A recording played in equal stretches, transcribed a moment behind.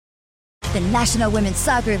The National Women's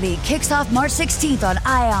Soccer League kicks off March 16th on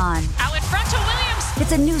ION. Out in front to Williams.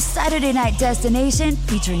 It's a new Saturday night destination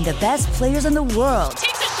featuring the best players in the world.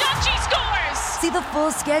 Takes a shot, she scores! See the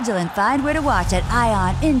full schedule and find where to watch at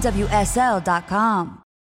IONNWSL.com.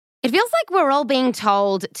 It feels like we're all being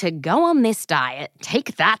told to go on this diet,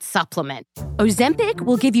 take that supplement. Ozempic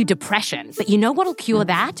will give you depression, but you know what'll cure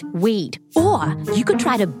that? Weed. Or you could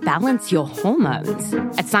try to balance your hormones.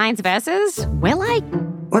 At Science Versus, we're like,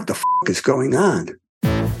 what the is going on?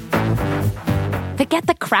 Forget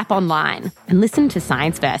the crap online and listen to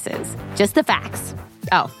Science Versus. Just the facts.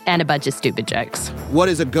 Oh, and a bunch of stupid jokes. What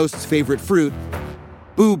is a ghost's favorite fruit?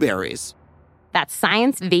 Blueberries. That's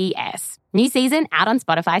Science VS. New season out on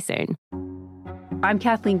Spotify soon. I'm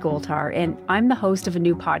Kathleen Goldhar, and I'm the host of a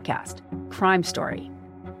new podcast, Crime Story.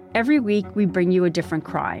 Every week, we bring you a different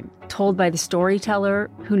crime, told by the storyteller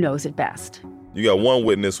who knows it best. You got one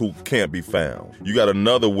witness who can't be found. You got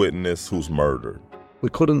another witness who's murdered. We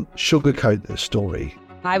couldn't sugarcoat this story.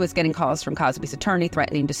 I was getting calls from Cosby's attorney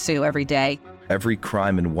threatening to sue every day. Every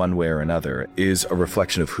crime in one way or another is a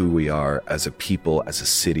reflection of who we are as a people, as a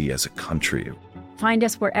city, as a country. Find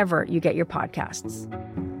us wherever you get your podcasts.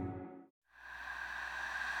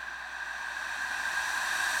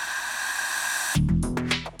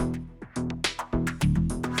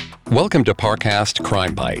 Welcome to Parcast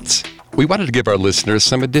Crime Bites. We wanted to give our listeners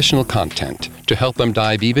some additional content to help them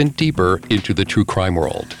dive even deeper into the true crime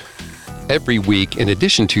world. Every week, in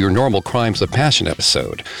addition to your normal Crimes of Passion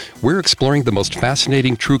episode, we're exploring the most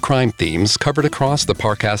fascinating true crime themes covered across the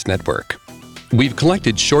Parcast network. We've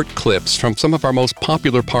collected short clips from some of our most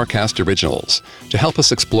popular Parcast originals to help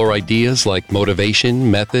us explore ideas like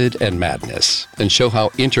motivation, method, and madness, and show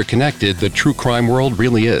how interconnected the true crime world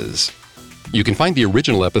really is. You can find the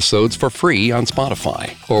original episodes for free on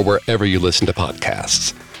Spotify or wherever you listen to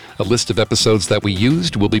podcasts. A list of episodes that we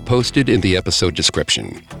used will be posted in the episode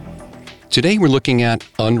description. Today we're looking at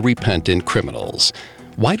unrepentant criminals.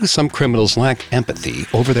 Why do some criminals lack empathy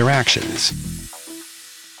over their actions?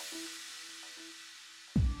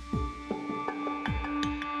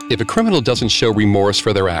 If a criminal doesn't show remorse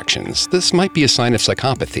for their actions, this might be a sign of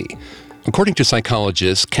psychopathy. According to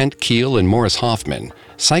psychologists Kent Keel and Morris Hoffman,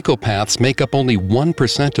 psychopaths make up only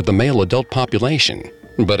 1% of the male adult population,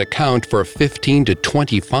 but account for 15 to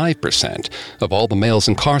 25% of all the males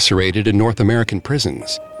incarcerated in North American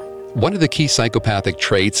prisons. One of the key psychopathic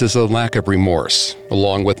traits is a lack of remorse,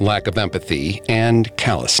 along with lack of empathy and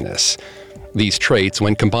callousness. These traits,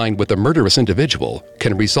 when combined with a murderous individual,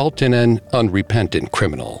 can result in an unrepentant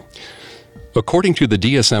criminal. According to the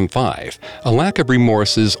DSM-5, a lack of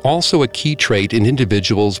remorse is also a key trait in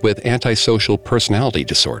individuals with antisocial personality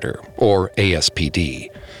disorder, or ASPD.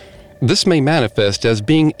 This may manifest as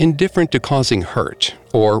being indifferent to causing hurt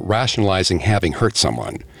or rationalizing having hurt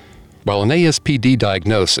someone. While an ASPD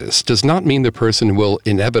diagnosis does not mean the person will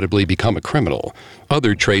inevitably become a criminal,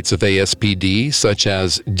 other traits of ASPD, such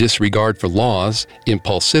as disregard for laws,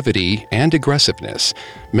 impulsivity, and aggressiveness,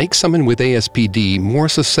 make someone with ASPD more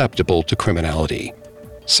susceptible to criminality.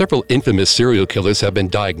 Several infamous serial killers have been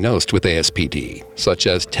diagnosed with ASPD, such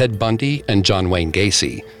as Ted Bundy and John Wayne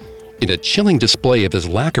Gacy. In a chilling display of his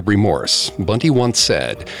lack of remorse, Bundy once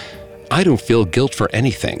said, "I don't feel guilt for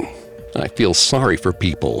anything. I feel sorry for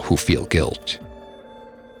people who feel guilt."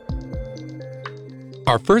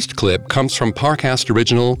 Our first clip comes from Parcast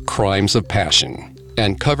original Crimes of Passion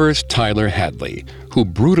and covers Tyler Hadley, who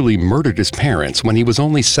brutally murdered his parents when he was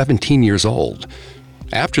only 17 years old.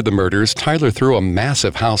 After the murders, Tyler threw a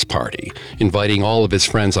massive house party, inviting all of his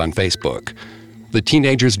friends on Facebook. The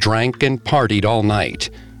teenagers drank and partied all night,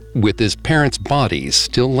 with his parents' bodies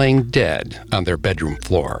still laying dead on their bedroom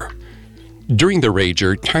floor. During the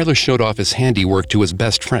rager, Tyler showed off his handiwork to his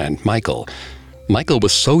best friend, Michael. Michael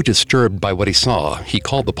was so disturbed by what he saw, he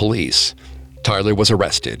called the police. Tyler was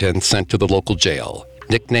arrested and sent to the local jail,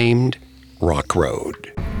 nicknamed Rock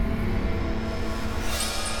Road.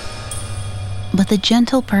 But the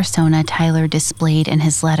gentle persona Tyler displayed in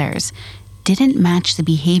his letters didn't match the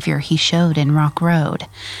behavior he showed in Rock Road.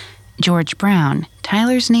 George Brown,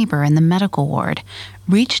 Tyler's neighbor in the medical ward,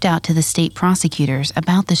 reached out to the state prosecutors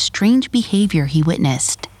about the strange behavior he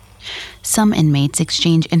witnessed. Some inmates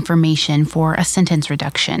exchanged information for a sentence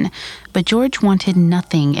reduction, but George wanted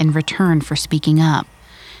nothing in return for speaking up.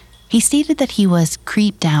 He stated that he was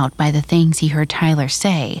creeped out by the things he heard Tyler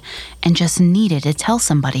say and just needed to tell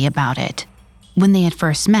somebody about it. When they had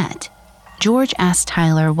first met, George asked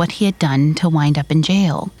Tyler what he had done to wind up in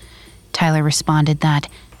jail. Tyler responded that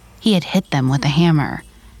he had hit them with a hammer.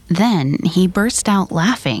 Then he burst out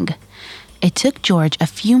laughing. It took George a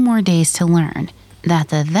few more days to learn that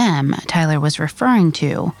the them Tyler was referring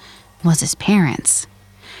to was his parents.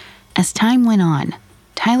 As time went on,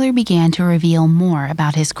 Tyler began to reveal more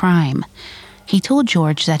about his crime. He told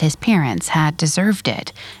George that his parents had deserved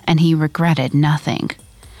it, and he regretted nothing.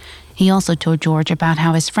 He also told George about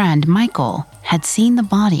how his friend Michael had seen the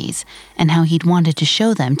bodies and how he'd wanted to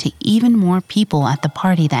show them to even more people at the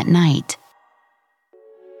party that night.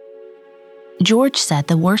 George said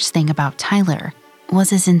the worst thing about Tyler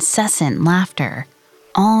was his incessant laughter.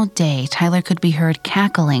 All day, Tyler could be heard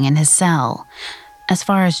cackling in his cell. As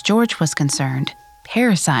far as George was concerned,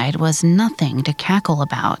 parricide was nothing to cackle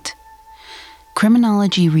about.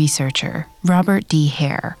 Criminology researcher Robert D.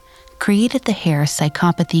 Hare created the Hare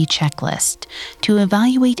Psychopathy Checklist to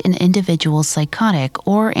evaluate an individual's psychotic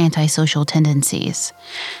or antisocial tendencies.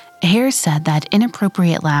 Hare said that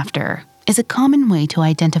inappropriate laughter is a common way to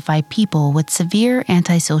identify people with severe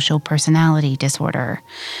antisocial personality disorder.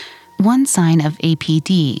 One sign of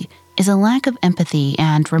APD is a lack of empathy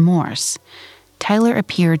and remorse. Tyler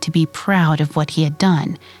appeared to be proud of what he had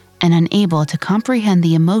done and unable to comprehend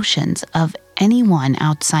the emotions of anyone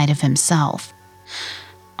outside of himself.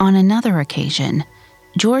 On another occasion,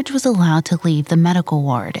 George was allowed to leave the medical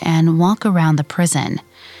ward and walk around the prison.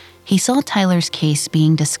 He saw Tyler's case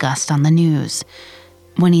being discussed on the news.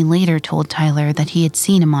 When he later told Tyler that he had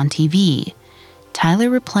seen him on TV, Tyler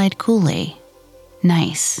replied coolly,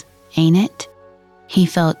 "Nice, ain't it?" He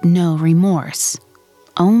felt no remorse,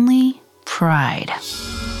 only pride.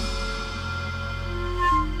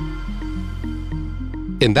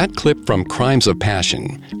 In that clip from Crimes of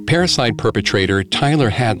Passion, parricide perpetrator Tyler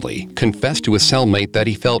Hadley confessed to his cellmate that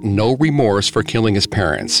he felt no remorse for killing his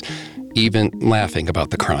parents, even laughing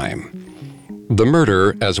about the crime. The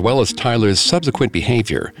murder, as well as Tyler's subsequent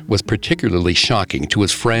behavior, was particularly shocking to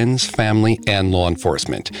his friends, family, and law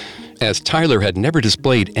enforcement. As Tyler had never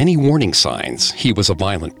displayed any warning signs, he was a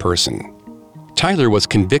violent person. Tyler was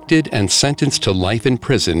convicted and sentenced to life in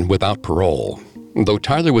prison without parole. Though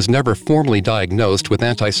Tyler was never formally diagnosed with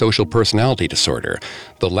antisocial personality disorder,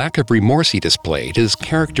 the lack of remorse he displayed is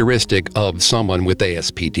characteristic of someone with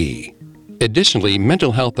ASPD. Additionally,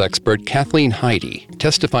 mental health expert Kathleen Heide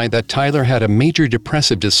testified that Tyler had a major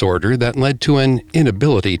depressive disorder that led to an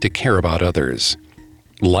inability to care about others.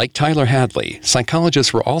 Like Tyler Hadley,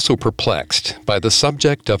 psychologists were also perplexed by the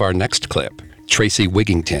subject of our next clip, Tracy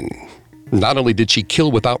Wigington. Not only did she kill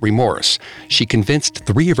without remorse, she convinced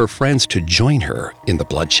 3 of her friends to join her in the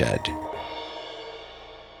bloodshed.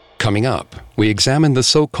 Coming up, we examine the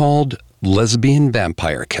so-called lesbian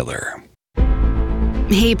vampire killer.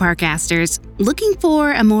 Hey Parcasters, looking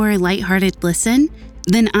for a more lighthearted listen?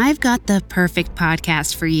 Then I've got the perfect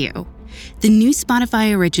podcast for you. The new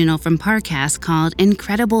Spotify original from Parcast called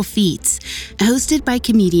Incredible Feats. Hosted by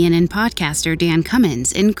comedian and podcaster Dan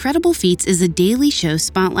Cummins, Incredible Feats is a daily show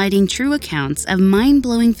spotlighting true accounts of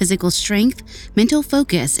mind-blowing physical strength, mental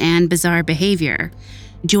focus, and bizarre behavior.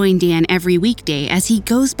 Join Dan every weekday as he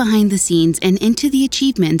goes behind the scenes and into the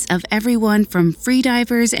achievements of everyone from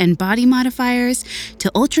freedivers and body modifiers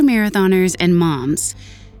to ultramarathoners and moms.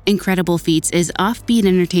 Incredible Feats is offbeat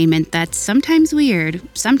entertainment that's sometimes weird,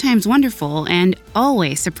 sometimes wonderful, and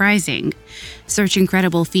always surprising. Search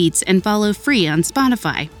Incredible Feats and follow free on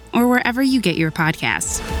Spotify or wherever you get your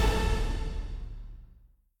podcasts.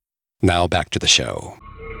 Now back to the show.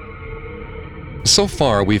 So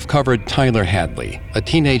far, we've covered Tyler Hadley, a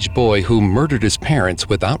teenage boy who murdered his parents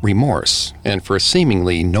without remorse and for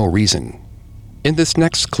seemingly no reason. In this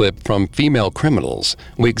next clip from Female Criminals,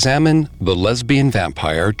 we examine the lesbian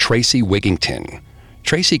vampire Tracy Wigington.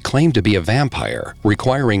 Tracy claimed to be a vampire,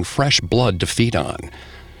 requiring fresh blood to feed on.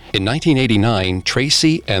 In 1989,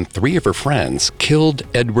 Tracy and 3 of her friends killed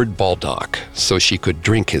Edward Baldock so she could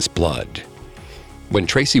drink his blood. When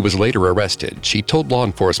Tracy was later arrested, she told law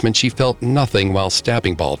enforcement she felt nothing while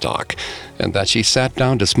stabbing Baldock, and that she sat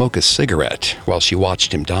down to smoke a cigarette while she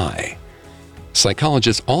watched him die.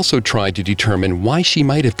 Psychologists also tried to determine why she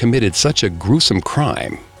might have committed such a gruesome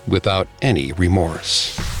crime without any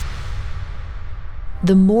remorse.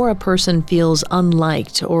 The more a person feels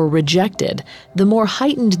unliked or rejected, the more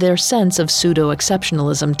heightened their sense of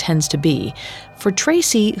pseudo-exceptionalism tends to be. For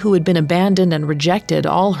Tracy, who had been abandoned and rejected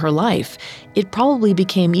all her life, it probably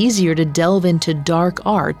became easier to delve into dark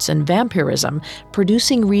arts and vampirism,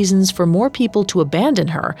 producing reasons for more people to abandon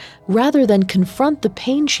her, rather than confront the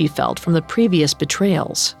pain she felt from the previous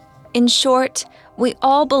betrayals. In short, we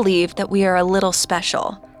all believe that we are a little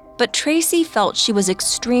special, but Tracy felt she was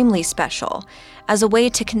extremely special, as a way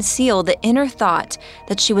to conceal the inner thought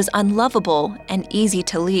that she was unlovable and easy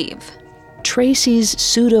to leave. Tracy's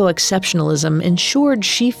pseudo-exceptionalism ensured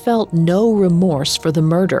she felt no remorse for the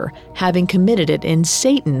murder, having committed it in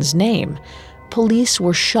Satan's name. police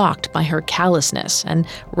were shocked by her callousness and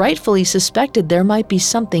rightfully suspected there might be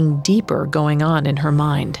something deeper going on in her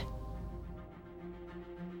mind.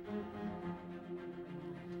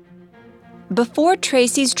 Before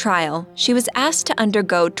Tracy's trial, she was asked to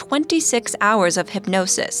undergo 26 hours of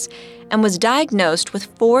hypnosis and was diagnosed with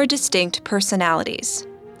 4 distinct personalities.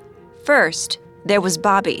 First, there was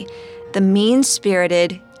Bobby, the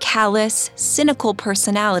mean-spirited, callous, cynical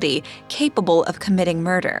personality capable of committing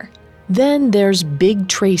murder. Then there's Big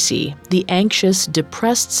Tracy, the anxious,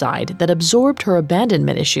 depressed side that absorbed her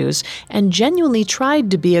abandonment issues and genuinely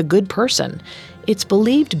tried to be a good person. It's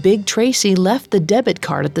believed Big Tracy left the debit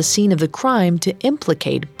card at the scene of the crime to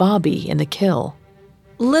implicate Bobby in the kill.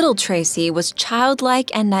 Little Tracy was childlike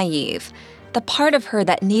and naive, the part of her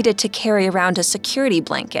that needed to carry around a security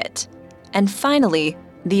blanket. And finally,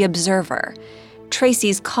 the observer,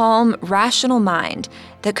 Tracy's calm, rational mind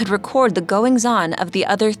that could record the goings-on of the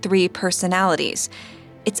other 3 personalities.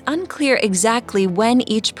 It's unclear exactly when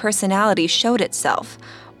each personality showed itself,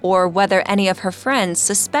 or whether any of her friends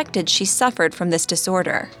suspected she suffered from this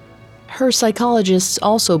disorder. Her psychologists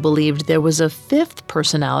also believed there was a 5th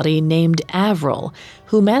personality named Avril,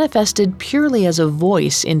 who manifested purely as a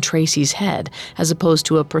voice in Tracy's head, as opposed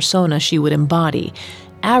to a persona she would embody.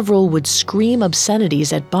 Avril would scream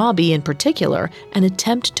obscenities at Bobby in particular and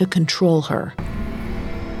attempt to control her.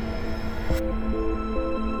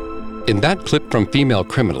 In that clip from Female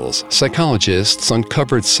Criminals, psychologists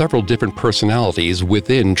uncovered several different personalities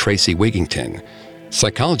within Tracy Wigington.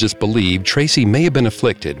 Psychologists believe Tracy may have been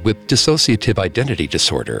afflicted with dissociative identity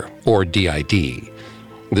disorder, or DID.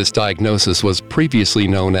 This diagnosis was previously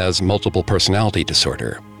known as multiple personality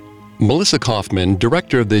disorder. Melissa Kaufman,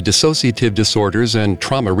 director of the Dissociative Disorders and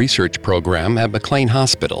Trauma Research Program at McLean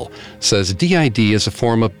Hospital, says DID is a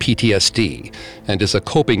form of PTSD and is a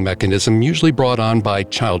coping mechanism usually brought on by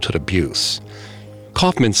childhood abuse.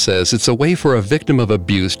 Kaufman says it's a way for a victim of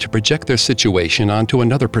abuse to project their situation onto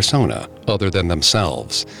another persona other than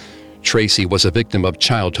themselves. Tracy was a victim of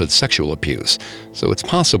childhood sexual abuse, so it's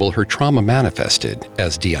possible her trauma manifested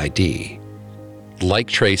as DID. Like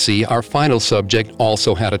Tracy, our final subject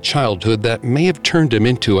also had a childhood that may have turned him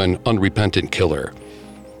into an unrepentant killer.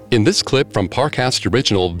 In this clip from Parcast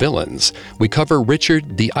original Villains, we cover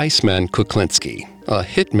Richard the Iceman Kuklinski, a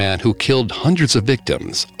hitman who killed hundreds of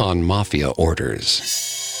victims on mafia orders.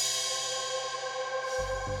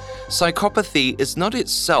 Psychopathy is not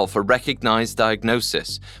itself a recognized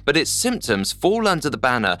diagnosis, but its symptoms fall under the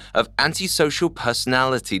banner of antisocial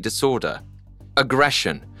personality disorder.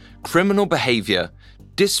 Aggression, criminal behavior,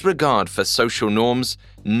 disregard for social norms,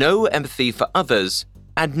 no empathy for others,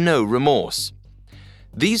 and no remorse.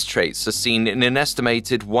 These traits are seen in an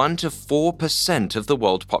estimated 1 to 4% of the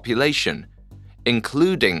world population,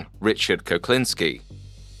 including Richard Kuklinski.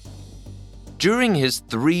 During his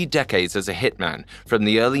 3 decades as a hitman, from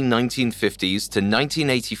the early 1950s to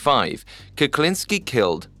 1985, Kuklinski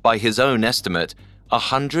killed, by his own estimate,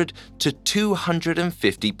 100 to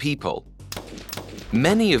 250 people.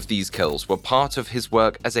 Many of these kills were part of his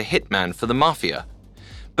work as a hitman for the mafia,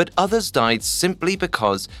 but others died simply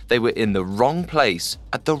because they were in the wrong place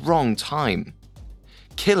at the wrong time.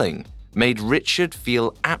 Killing made Richard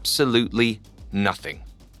feel absolutely nothing.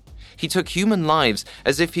 He took human lives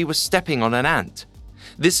as if he was stepping on an ant.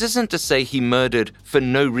 This isn't to say he murdered for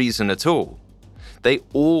no reason at all. They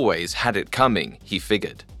always had it coming, he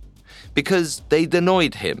figured. Because they'd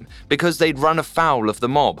annoyed him, because they'd run afoul of the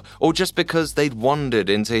mob, or just because they'd wandered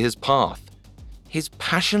into his path. His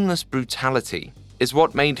passionless brutality is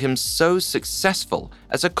what made him so successful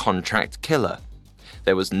as a contract killer.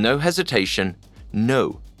 There was no hesitation,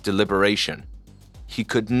 no deliberation. He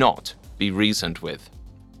could not be reasoned with.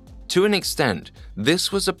 To an extent,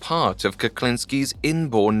 this was a part of Kuklinski's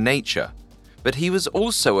inborn nature, but he was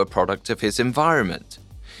also a product of his environment.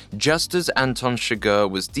 Just as Anton Chigurh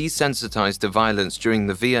was desensitized to violence during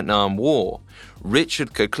the Vietnam War,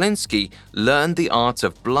 Richard Kuklinski learned the art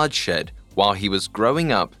of bloodshed while he was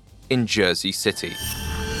growing up in Jersey City.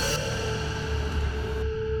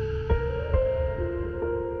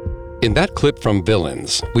 In that clip from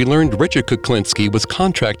Villains, we learned Richard Kuklinski was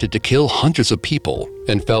contracted to kill hundreds of people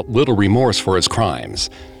and felt little remorse for his crimes.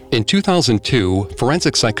 In 2002,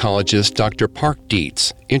 forensic psychologist Dr. Park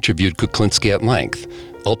Dietz interviewed Kuklinski at length,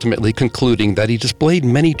 ultimately concluding that he displayed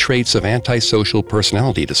many traits of antisocial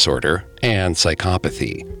personality disorder and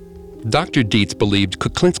psychopathy. Dr. Dietz believed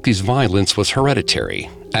Kuklinski's violence was hereditary,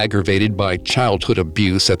 aggravated by childhood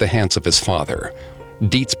abuse at the hands of his father.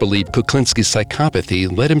 Dietz believed Kuklinski's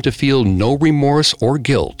psychopathy led him to feel no remorse or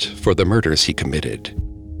guilt for the murders he committed.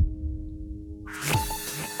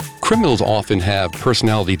 Criminals often have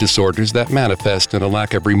personality disorders that manifest in a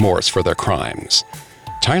lack of remorse for their crimes.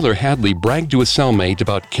 Tyler Hadley bragged to his cellmate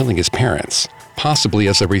about killing his parents, possibly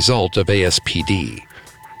as a result of ASPD.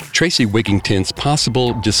 Tracy Wigington's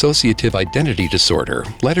possible dissociative identity disorder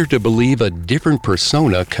led her to believe a different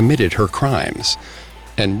persona committed her crimes.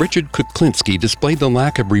 And Richard Kuklinski displayed the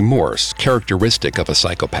lack of remorse characteristic of a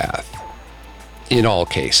psychopath. In all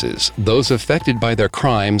cases, those affected by their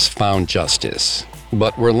crimes found justice,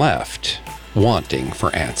 but were left wanting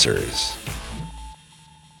for answers.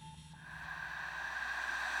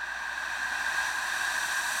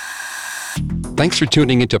 Thanks for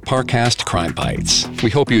tuning into Parcast Crime Bites. We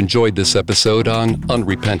hope you enjoyed this episode on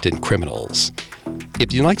unrepentant criminals.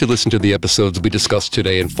 If you'd like to listen to the episodes we discussed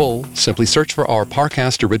today in full, simply search for our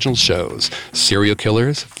Parcast original shows, Serial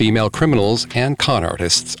Killers, Female Criminals, and Con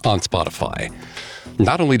Artists on Spotify.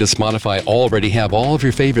 Not only does Spotify already have all of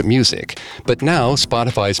your favorite music, but now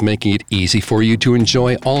Spotify is making it easy for you to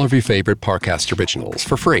enjoy all of your favorite Parcast originals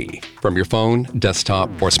for free from your phone, desktop,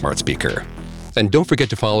 or smart speaker. And don't forget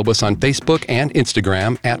to follow us on Facebook and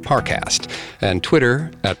Instagram at Parcast and Twitter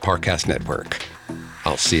at Parcast Network.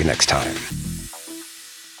 I'll see you next time.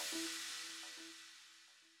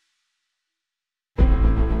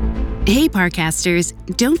 Hey Parcasters,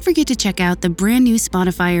 don't forget to check out the brand new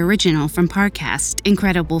Spotify original from Parcast,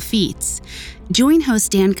 Incredible Feats. Join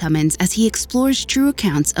host Dan Cummins as he explores true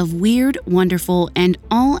accounts of weird, wonderful, and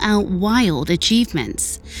all-out wild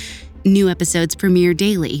achievements. New episodes premiere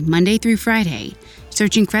daily, Monday through Friday.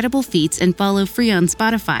 Search Incredible Feats and follow free on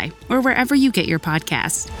Spotify or wherever you get your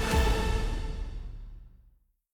podcasts.